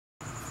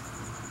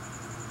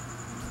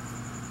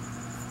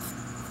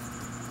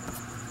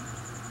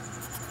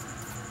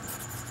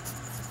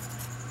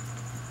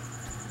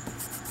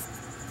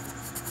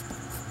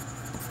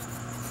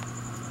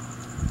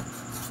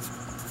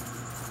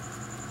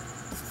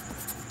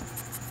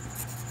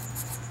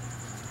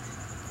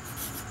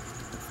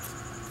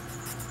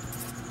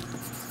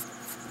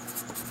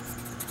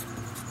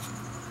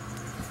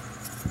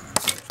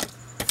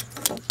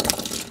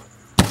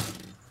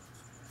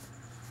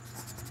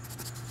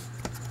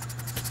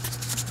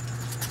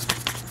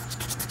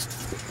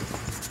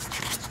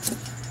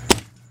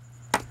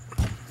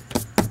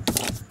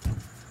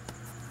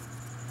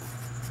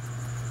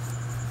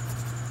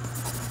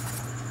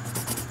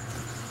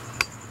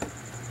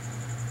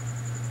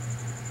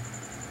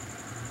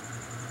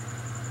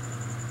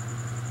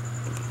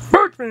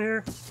Poochman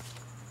here.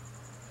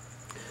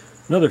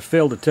 Another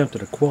failed attempt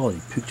at a quality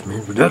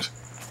Poochman production.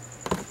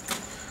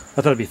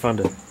 I thought it'd be fun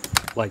to,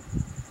 like,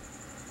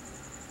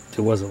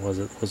 it wasn't, was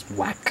it? It was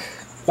whack.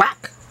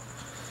 Whack!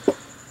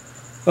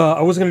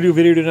 I wasn't going to do a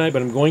video tonight,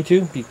 but I'm going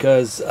to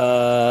because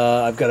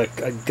I got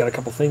a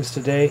couple things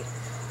today.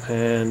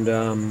 And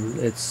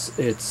it's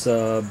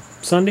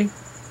Sunday.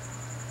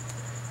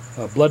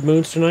 Blood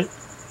moons tonight.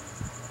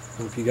 I don't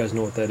know if you guys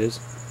know what that is.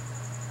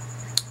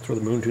 It's where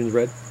the moon turns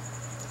red.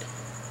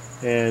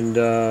 And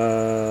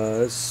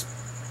it's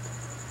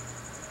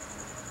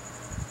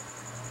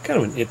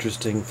kind of an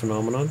interesting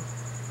phenomenon.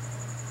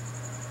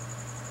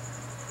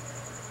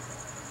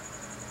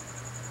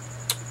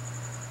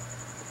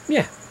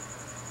 Yeah.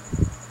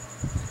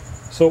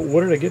 So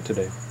what did I get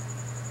today?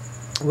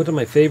 I went to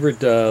my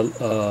favorite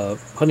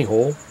honey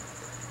hole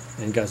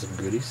and got some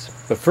goodies.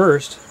 But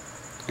first,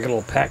 I got a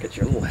little package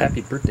here, a little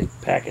happy birthday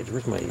package.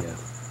 Where's my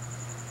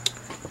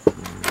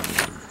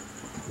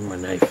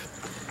knife?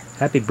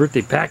 Happy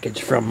birthday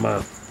package from,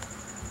 let's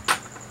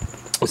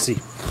see,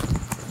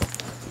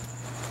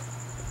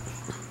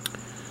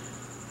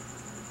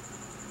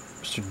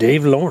 Mr.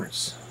 Dave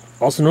Lawrence,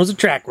 also known as a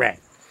track rat.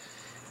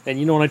 And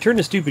you know, when I turn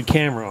the stupid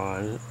camera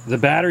on, the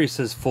battery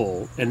says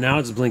full, and now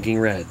it's blinking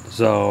red.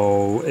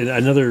 So,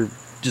 another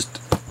just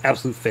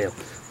absolute fail.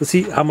 Let's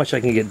see how much I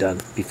can get done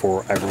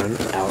before I run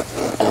out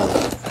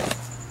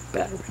of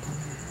battery.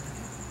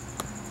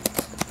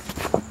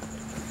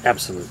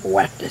 Absolute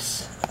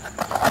whackness.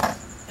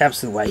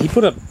 Absolute whack. He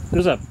put up,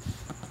 there's a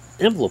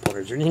envelope on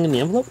it. Is there anything in the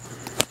envelope?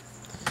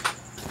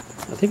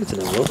 I think it's an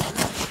envelope. Is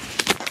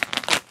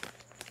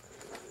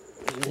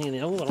there anything in the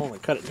envelope? I don't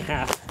want to cut it in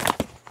half.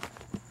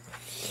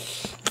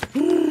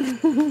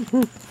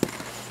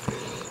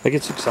 I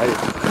get so excited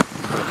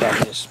about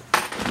packages.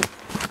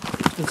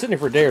 It's been sitting here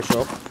for a day or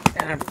so,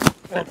 and I'm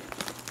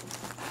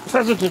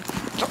hesitant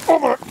to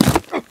open it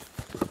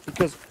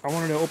because I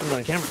wanted to open it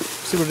on camera.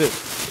 See what it is.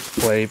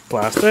 Play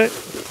plastic.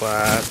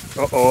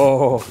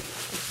 Oh.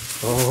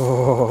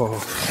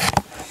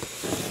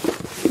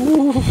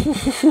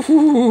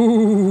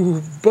 Ooh,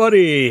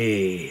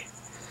 buddy.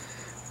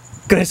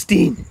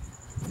 Christine.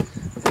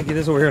 Get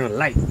this over here in the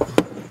light.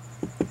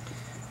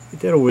 Get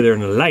that over there in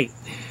the light.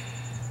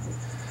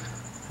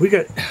 We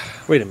got.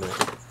 Wait a minute.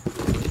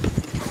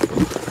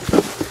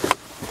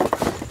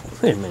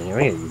 Wait a minute.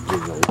 I gotta do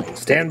the light.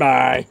 Stand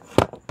by.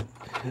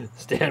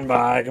 Stand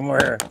by. Come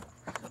over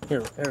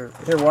here.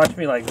 Here. Watch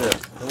me like this.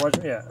 Watch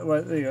me. Yeah.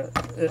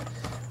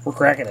 We're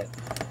cracking it.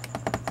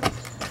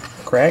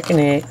 Cracking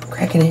it.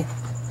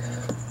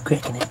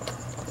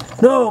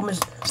 No,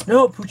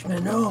 no,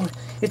 Poochman, no.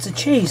 It's a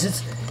chase.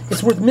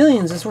 It's worth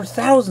millions. It's worth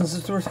thousands.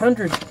 It's worth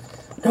hundreds.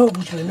 No,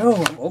 Poochman, no.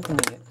 I'm opening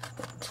it.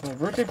 It's my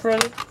birthday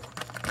present.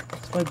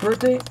 It's my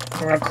birthday.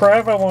 I'm gonna cry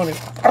if I want it.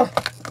 Oh.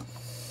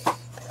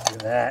 Look at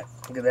that.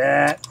 Look at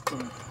that.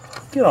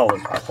 Get all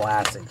this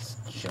plastics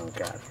junk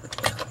out of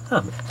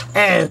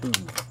here.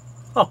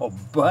 Oh,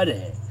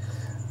 buddy.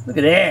 Look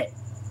at that.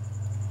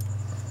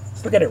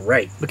 Let's look at it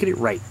right. Look at it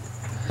right.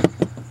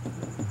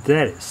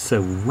 That is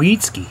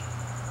sweetski.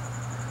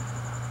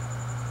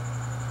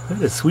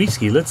 That is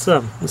sweetski. Let's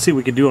see what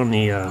we can do on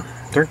the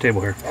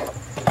turntable here.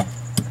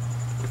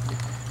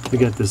 We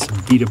got this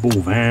beatable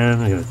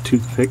van. I got a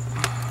toothpick.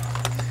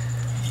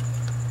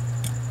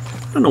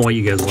 I don't know why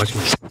you guys are watching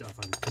my stuff.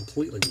 I'm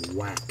completely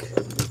whack.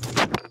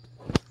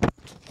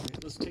 Right,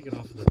 let's take it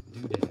off of the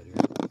doodad here.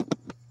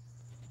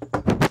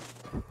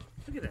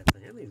 Look at that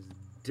thing. That thing's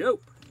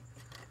dope.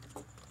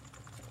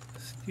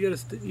 You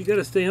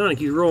gotta stay on. It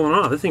keeps rolling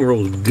off. This thing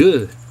rolls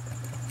good.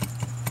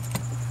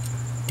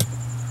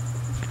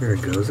 There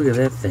it goes. Look at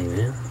that thing,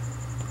 man.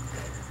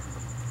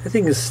 That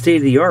thing is state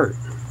of the art.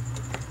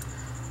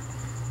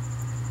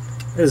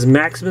 That is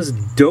Maximus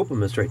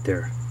Dopamus right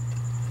there.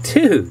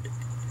 Dude.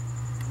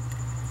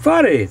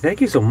 Buddy,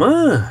 thank you so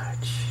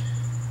much.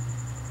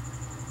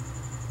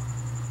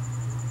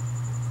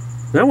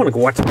 Now I want to go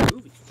watch the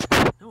movie.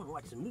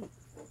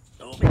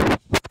 Oh, man.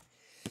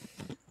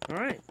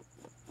 Alright.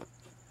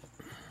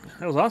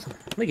 That was awesome.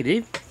 Thank you,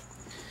 Dave.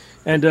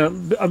 And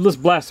let's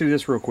blast through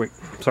this real quick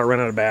so I run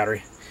out of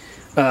battery.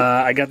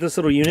 I got this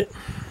little unit.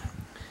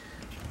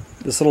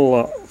 This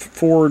little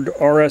Ford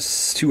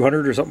RS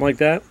 200 or something like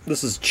that.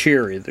 This is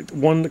cherry.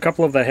 The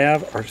couple of that I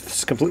have are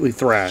completely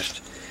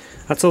thrashed.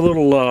 That's a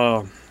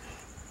little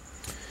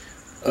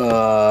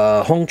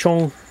Hong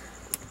Chong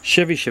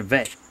Chevy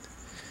Chevette.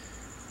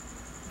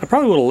 I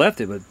probably would have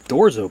left it, but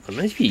doors open.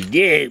 That's pretty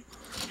dope.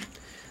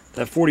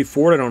 That 40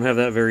 Ford, I don't have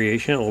that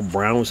variation. A little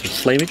brown with some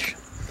flamage.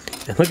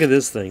 And look at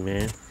this thing,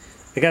 man.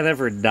 I got that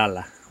for $1.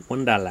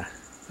 $1.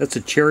 That's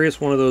the cherriest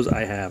one of those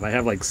I have. I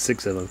have like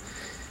 6 of them.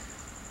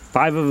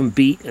 5 of them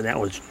beat, and that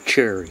one's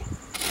cherry.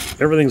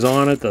 Everything's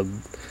on it. The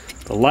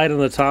light on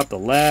the top, the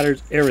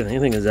ladders, everything.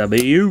 Everything is a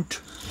beaut.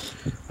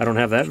 I don't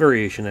have that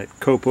variation. That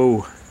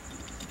Copo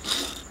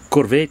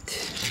Corvette.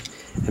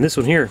 And this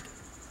one here.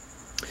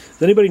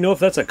 Does anybody know if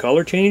that's a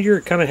color changer?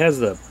 It kind of has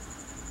the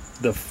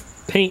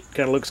paint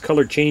kind of looks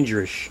color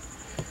changerish.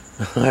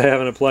 I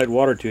haven't applied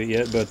water to it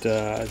yet, but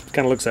it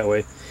kind of looks that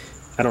way.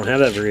 I don't have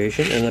that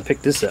variation, and I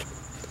picked this up.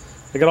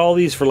 I got all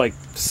these for like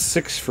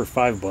 6 for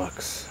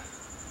 $5.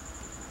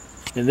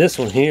 And this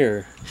one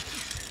here,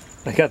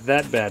 I got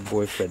that bad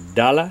boy for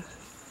 $1.50.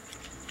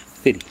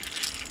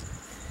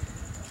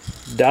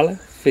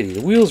 $1.50.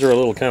 The wheels are a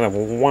little kind of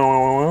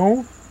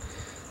wow,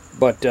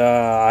 but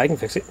I can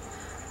fix it.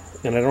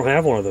 And I don't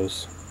have one of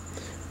those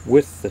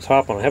with the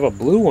top on. I have a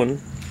blue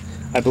one,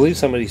 I believe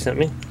somebody sent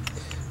me,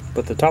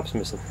 but the top's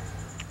missing.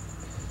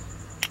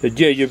 But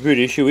yeah, you're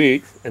pretty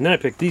sweet. And then I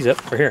picked these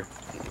up right here.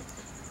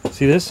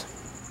 See this?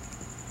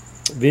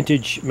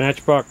 Vintage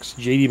Matchbox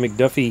J.D.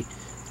 McDuffie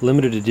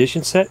limited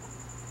edition set.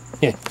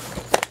 Yeah,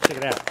 check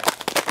it out.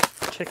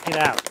 Check it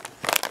out.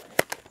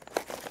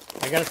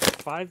 I got it for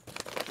 $5.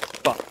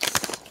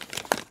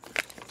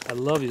 I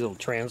love these little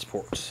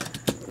transports.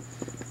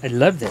 I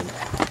love them.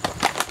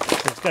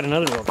 It's got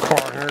another little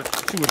car in here.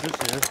 Let's see what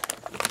this is.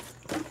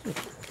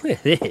 Look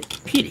at this.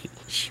 Pretty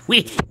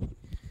sweet.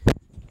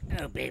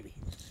 Oh, baby.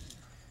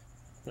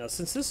 Now,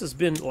 since this has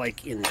been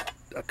like in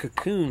a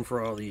cocoon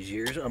for all these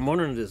years, I'm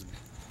wondering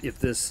if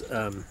this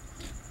rubber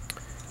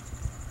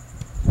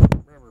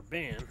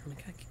band,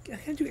 I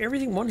can't do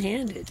everything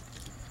one-handed.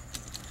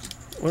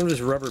 I wonder if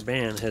this rubber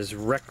band has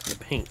wrecked the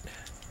paint.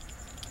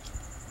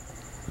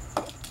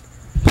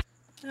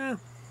 Yeah,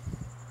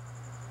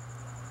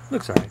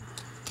 looks alright.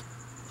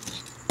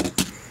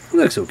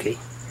 Looks okay.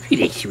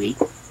 Pretty sweet.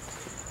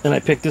 And I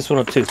picked this one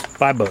up too.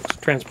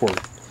 $5. Transport.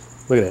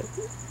 Look at that.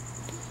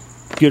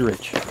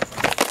 Goodrich.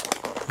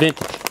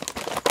 Vintage.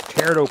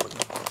 Tear it open.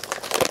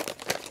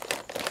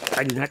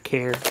 I do not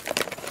care.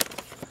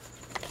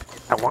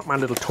 I want my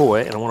little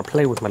toy, and I want to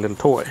play with my little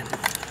toy.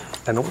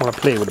 I don't want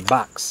to play with a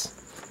box.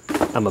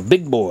 I'm a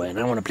big boy, and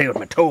I want to play with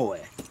my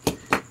toy.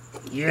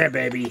 Yeah,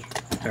 baby.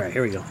 All right,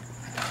 here we go.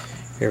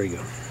 Here we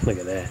go. Look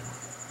at that.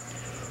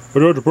 I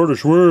got to put a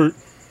sweat.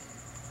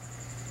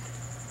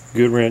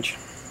 Good wrench.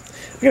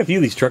 I got a few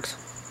of these trucks.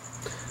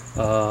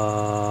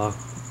 I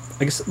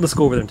guess let's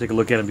go over there and take a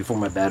look at them before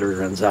my battery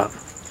runs out.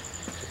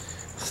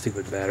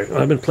 Stupid battery.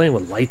 Oh, I've been playing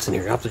with lights in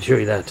here. I'll have to show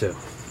you that too.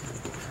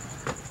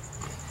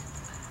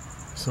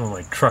 Some of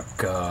my truck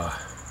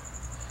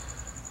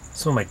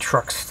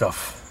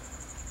stuff.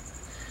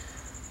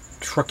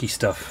 Trucky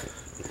stuff.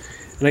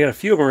 And I got a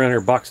few of them around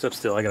here boxed up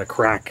still. I got a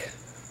crack.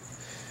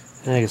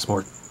 And I got some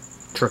more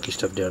trucky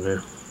stuff down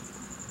there.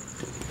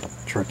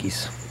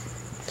 Truckies.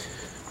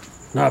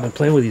 Now I've been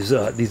playing with these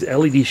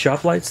LED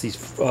shop lights, these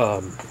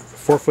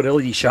 4-foot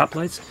LED shop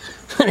lights.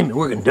 They've been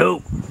working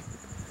dope.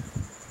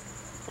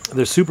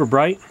 They're super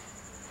bright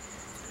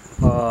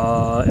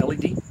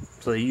LED,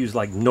 so they use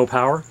like no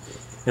power,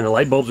 and the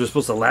light bulbs are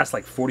supposed to last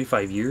like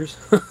 45 years.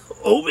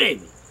 Oh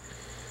baby!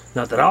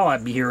 Not that I'll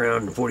be here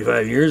around in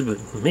 45 years, but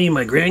me and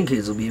my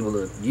grandkids will be able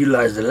to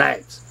utilize the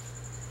lights.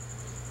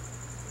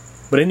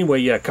 But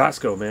anyway, yeah,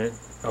 Costco, man.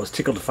 I was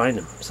tickled to find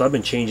them, so I've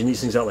been changing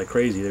these things out like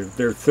crazy.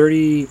 They're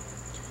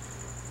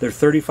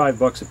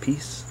 $35 a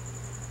piece.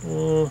 A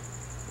little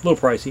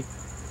pricey.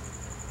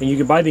 And you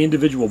can buy the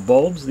individual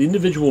bulbs. The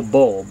individual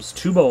bulbs,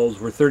 2 bulbs,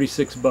 were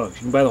 $36. You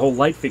can buy the whole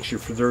light fixture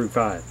for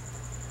 $35.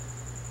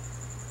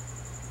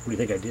 What do you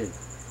think I did?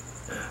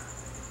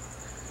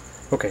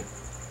 Okay,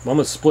 well, I'm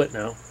gonna split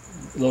now.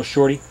 Little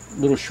shorty.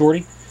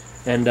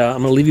 And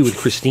I'm gonna leave you with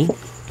Christine.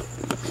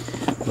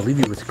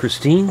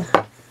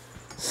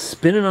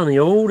 Spinning on the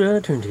old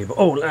turntable.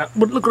 Oh,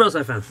 look what else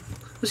I found.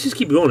 Let's just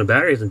keep going. The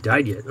battery hasn't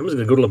died yet. I'm just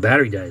gonna go till the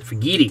battery dies.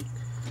 Forget it.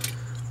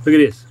 Look at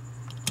this.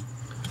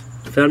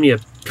 I found me a.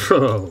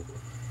 Oh,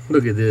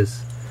 look at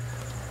this.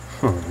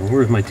 Oh,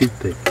 where's my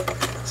toothpick?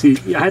 See,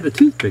 I had the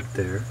toothpick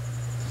there.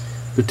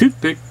 The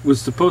toothpick was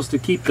supposed to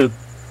keep the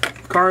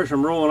cars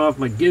from rolling off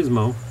my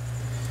gizmo,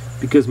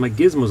 because my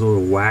gizmo's a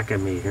little whack I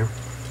made here.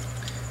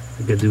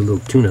 I gotta do a little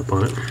tune-up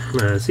on it.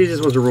 See, this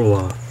wants to roll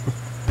off.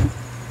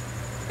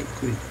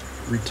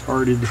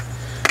 Retarded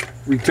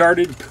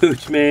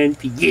Poochman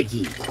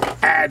Piggy.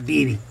 Ah,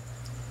 baby.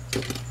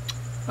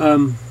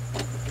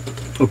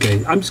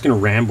 Okay, I'm just gonna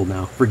ramble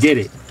now. Forget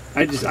it.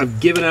 I've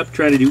given up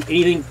trying to do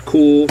anything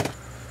cool.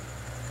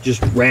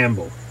 Just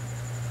ramble.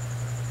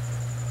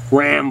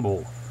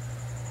 Ramble.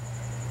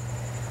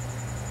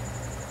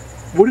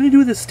 What did I do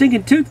with this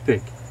stinking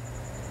toothpick?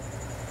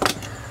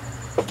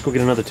 Go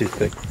get another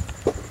toothpick.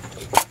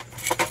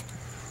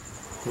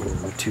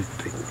 Oh,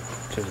 toothpick.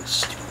 To this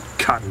stupid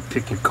cotton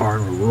picking card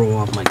will roll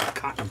off my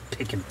cotton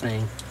picking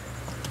thing.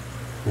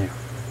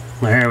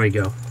 There we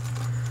go.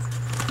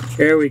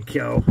 There we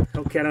go.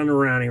 Hellcat on the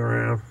roundy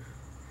round.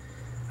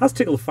 I was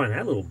tickled to find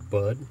that little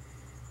bud.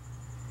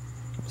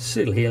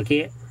 Silly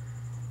Hellcat.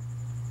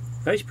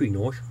 That's pretty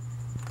nice.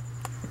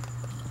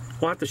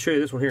 I'll have to show you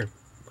this one here.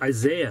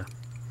 Isaiah.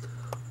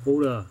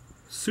 Old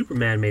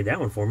Superman made that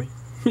one for me.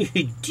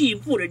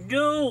 Deep, what a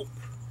dope!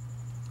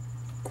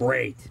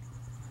 Great.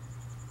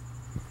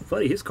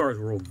 Buddy, his cars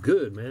roll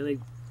good,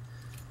 man.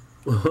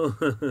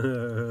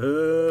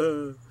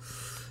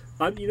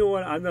 You know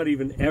what? I'm not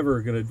even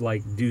ever gonna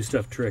like do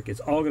stuff trick. It's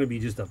all gonna be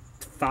just a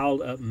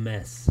fouled up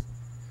mess.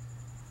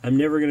 I'm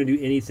never gonna do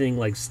anything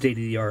like state of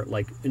the art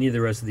like any of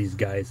the rest of these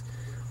guys.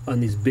 on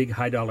these big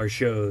high dollar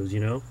shows, you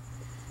know?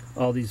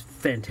 All these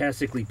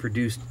fantastically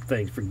produced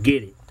things.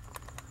 Forget it.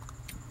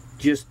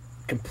 Just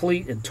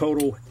complete and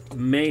total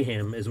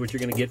mayhem is what you're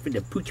going to get for the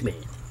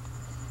Poochman.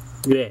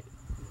 Look at that.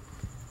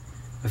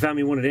 I found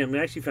me one of them. I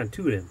actually found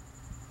two of them.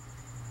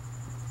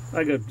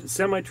 I got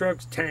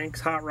semi-trucks,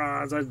 tanks, hot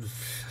rods,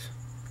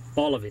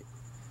 all of it.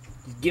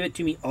 Just give it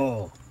to me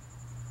all.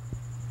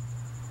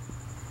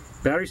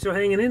 Battery's still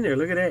hanging in there.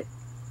 Look at that.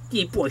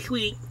 Yeah, boy,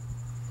 sweet.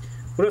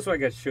 What else do I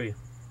got to show you?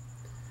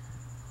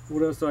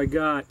 What else do I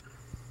got?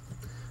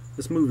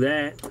 Let's move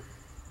that.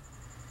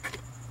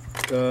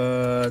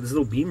 This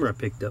little beamer I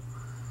picked up.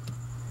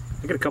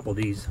 I got a couple of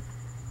these.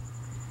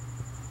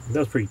 That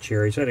was pretty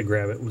cherry, so I had to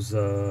grab it. It was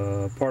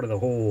part of the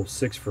whole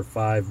 6 for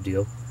 $5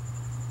 deal.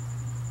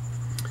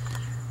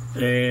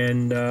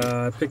 And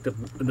I picked up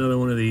another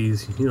one of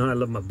these. You know how I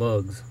love my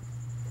bugs.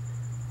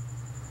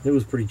 It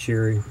was pretty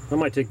cherry. I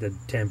might take the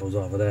tampos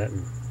off of that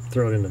and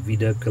throw it in the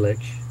VW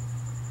collection.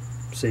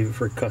 Save it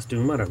for a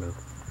costume, I don't know.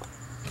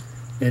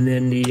 And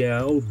then the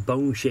old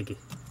bone shaker.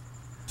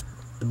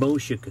 The bone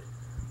shaker.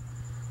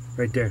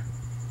 Right there.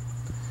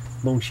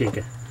 Bone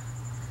shaker.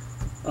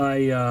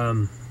 I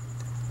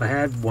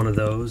had one of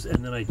those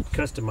and then I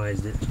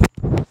customized it.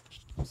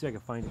 Let's see if I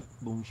can find it.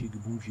 Bone shaker,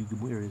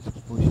 where is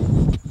it? Bone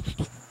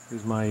shaker.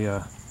 Here's my,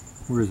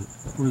 where is it?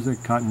 Where's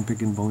that cotton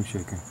picking bone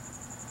shaker?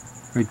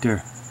 Right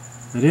there.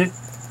 Is that it?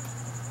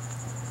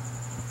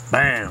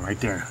 Bam! Right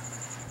there.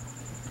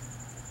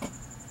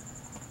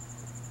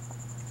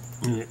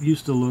 And it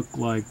used to look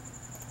like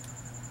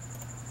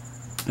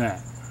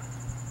that.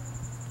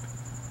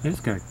 This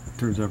guy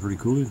turns out pretty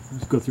cool.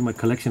 Let's go through my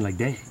collection like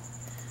that.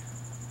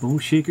 Bone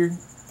shaker.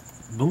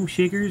 Bone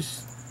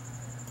shakers.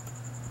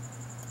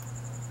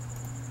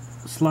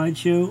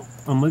 Slideshow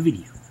on my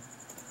video.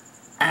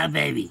 Ah,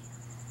 baby.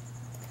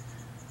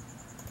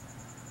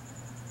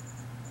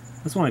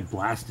 That's when I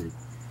blasted.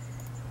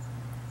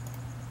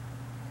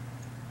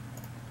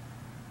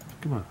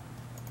 Come on.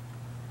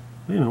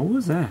 Wait a minute, what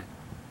was that?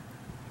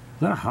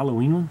 Is that a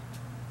Halloween one?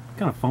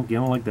 Kind of funky. I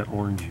don't like that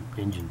orange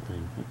engine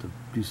thing. I have to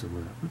do something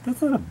with that. But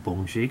that's not a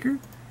bone shaker.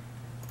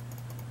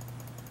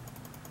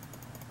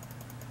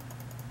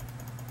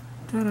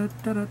 Da, da,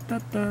 da, da,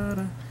 da,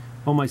 da.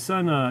 Well, my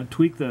son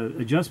tweaked the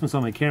adjustments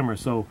on my camera,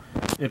 so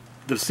if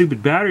the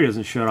stupid battery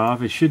doesn't shut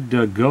off, it should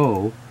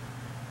go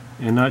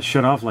and not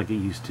shut off like it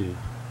used to.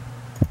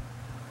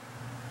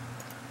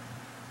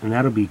 And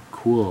that'll be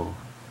cool.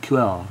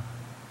 Cool.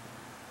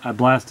 I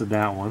blasted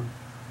that one.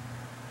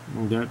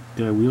 That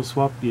wheel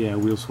swap? Yeah,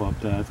 wheel swap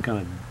that.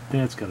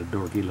 That's kind of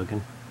dorky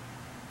looking.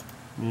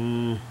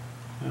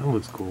 That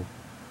looks cool.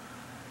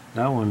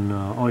 That one,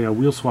 oh yeah,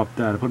 wheel swap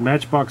that. I put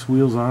Matchbox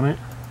wheels on it.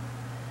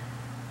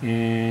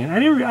 And I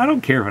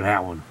don't care for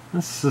that one.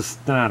 It's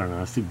just, I don't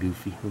know, it's too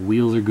goofy. The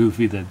wheels are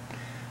goofy, I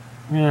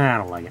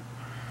don't like it.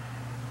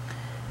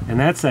 And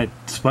that's that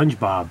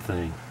SpongeBob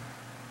thing.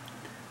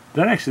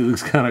 That actually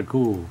looks kind of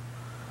cool.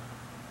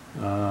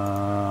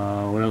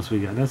 What else we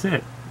got? That's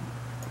it.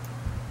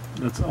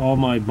 That's all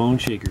my bone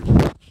shakers.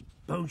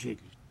 Bone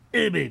shakers.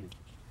 Hey, baby.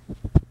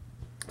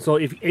 So,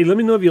 hey, let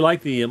me know if you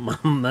like the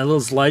my little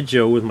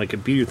slideshow with my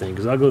computer thing,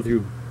 because I'll go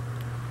through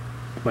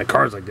my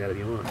cards like that if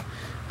you want.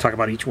 Talk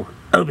about each one.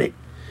 Oh, baby.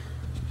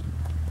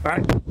 All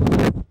right.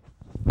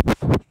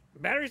 The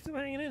battery's still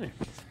hanging in there.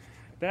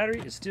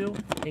 Battery is still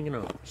hanging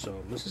on.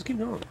 So, let's just keep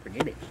going.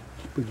 Forget it.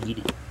 Forget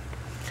it.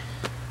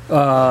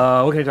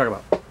 What can I talk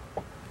about?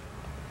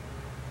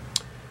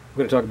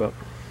 We're going to talk about...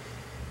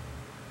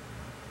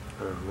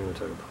 I'm going to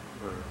talk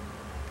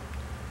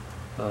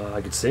about...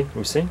 I could sing. Let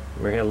me sing.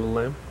 Mary had a little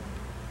lamb.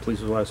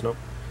 Please let us know.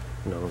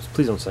 No,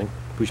 please don't sing.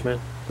 Poochman,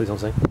 please don't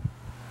sing.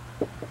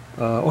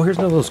 Oh, here's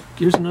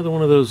another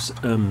one of those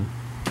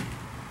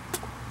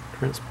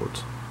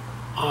transports.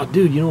 Oh,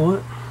 dude, you know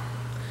what?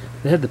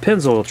 They had the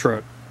Pennzoil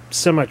truck,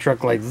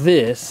 semi-truck like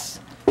this.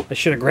 I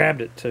should have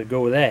grabbed it to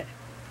go with that.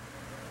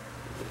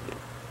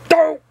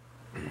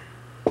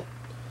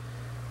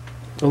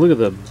 Oh, look at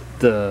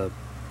the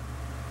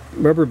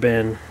rubber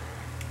band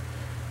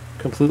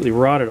completely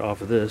rotted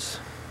off of this.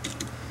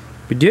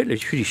 But that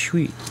looks pretty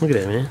sweet. Look at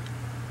that, man.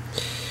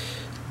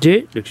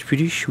 That looks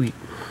pretty sweet.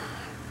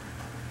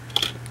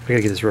 I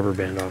gotta get this rubber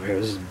band off here.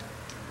 This is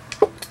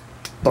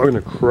bugging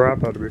the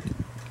crap out of it.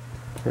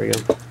 There we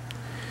go.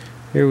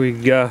 Here we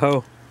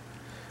go.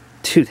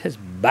 Dude, that's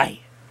bad.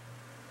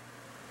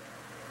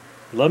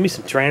 Love me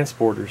some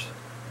transporters.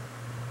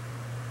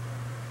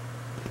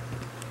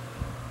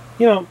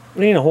 You know,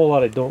 there ain't a whole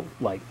lot I don't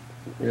like,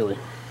 really.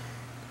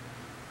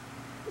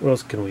 What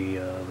else can we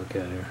look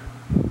at here?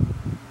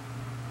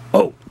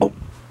 Oh,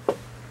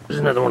 there's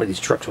another one of these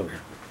trucks over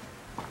here.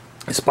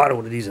 I spotted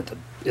one of these at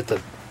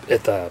the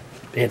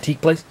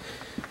antique place.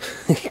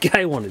 The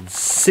guy wanted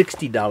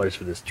 $60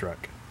 for this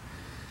truck.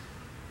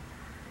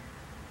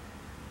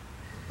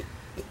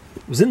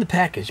 It was in the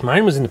package.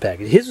 Mine was in the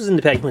package. His was in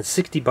the package. He went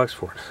 $60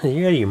 for it.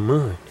 You're out of your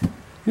mind.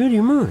 You're out of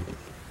your mind.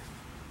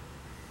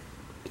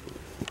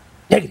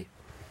 Negative.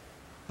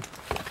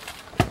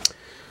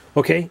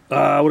 Okay,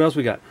 what else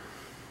we got?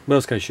 What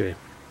else can I show you?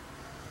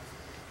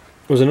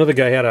 was another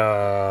guy had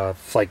a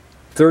like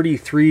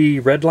 33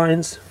 red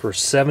lines for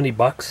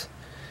 $70,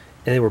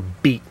 and they were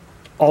beat.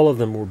 All of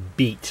them were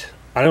beat.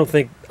 I don't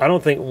think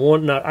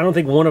one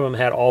of them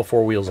had all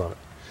 4 wheels on it.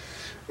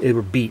 They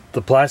were beat.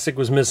 The plastic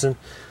was missing.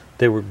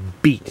 They were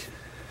beat.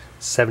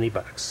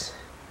 $70.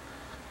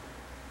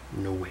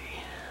 No way.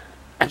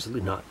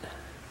 Absolutely not.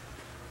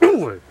 No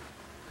way.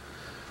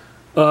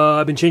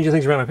 I've been changing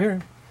things around up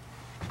here.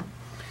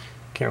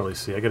 Can't really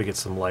see. I got to get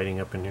some lighting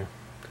up in here.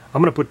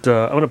 I'm gonna put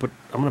them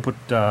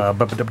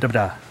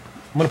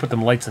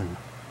lights in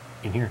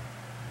here.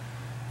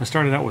 I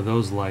started out with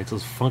those lights,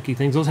 those funky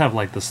things. Those have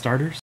like the starters.